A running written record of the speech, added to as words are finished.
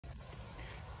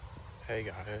Hey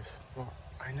guys, well,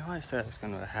 I know I said I was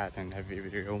gonna have an heavy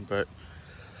video, but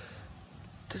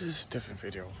this is a different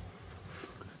video.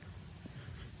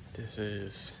 This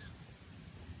is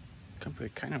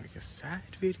kind of like a sad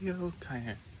video, kind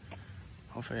of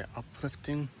hopefully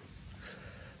uplifting.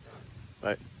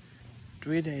 But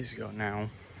 3 days ago now,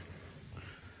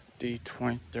 the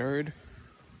 23rd,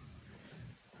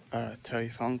 Terry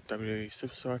Funk, WWE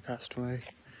Superstar, passed away.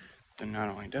 Then not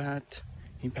only that,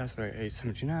 he passed away at age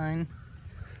 79.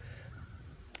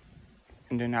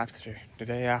 And then the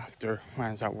day after, when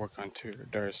I was at work on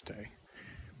Thursday,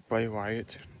 Bray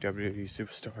Wyatt, WWE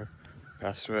Superstar,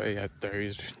 passed away at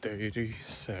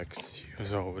 36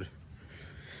 years old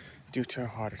due to a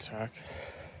heart attack.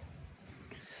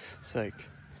 It's like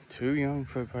too young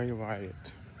for Bray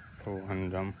Wyatt, for one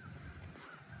of them.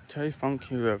 Terry Funk,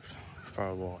 he lived for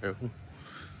a while,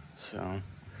 so.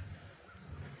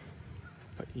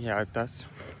 But yeah,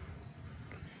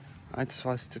 I just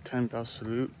watched the 10-bell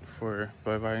salute for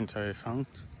Bray Wyatt and Terry Funk,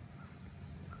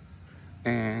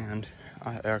 and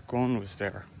Eric Rowan was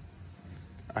there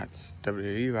at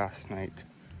WWE last night.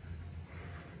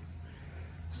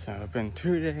 So it's been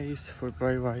 2 days for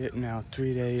Bray Wyatt, now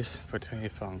 3 days for Terry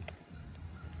Funk.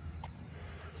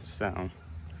 So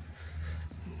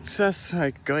that's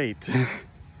like great.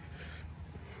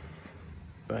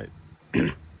 But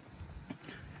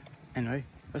anyway,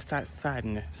 let's start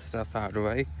sad stuff out of the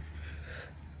way.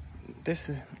 This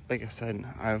is, like I said,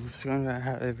 I was gonna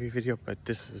have every video, but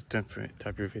this is a different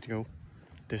type of video.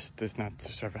 This does not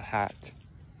deserve a hat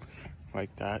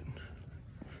like that.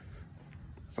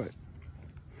 But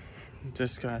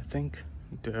just gotta think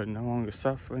they're no longer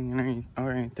suffering or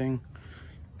anything.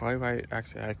 Bray Wyatt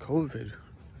actually had COVID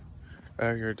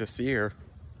earlier this year,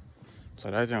 so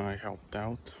that didn't really help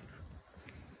out.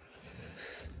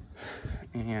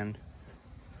 And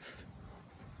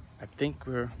I think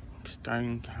we're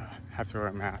starting to have to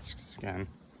wear masks again.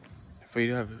 If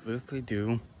we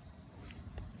do,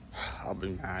 I'll be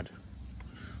mad.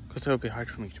 Because it'll be hard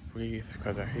for me to breathe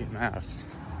because I hate masks.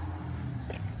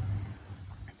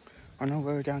 I know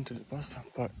we're down to the bus stop,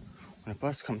 but when the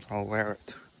bus comes, I'll wear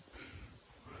it.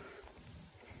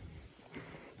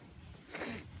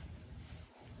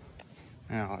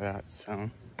 And all that,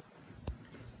 so.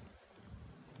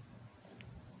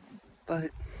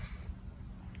 But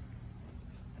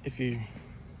if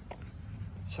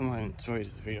someone enjoyed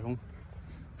this video,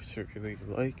 be sure to leave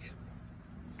a like,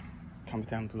 comment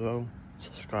down below,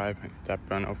 subscribe, and hit that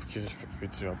bell notification for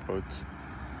future uploads.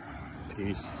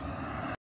 Peace.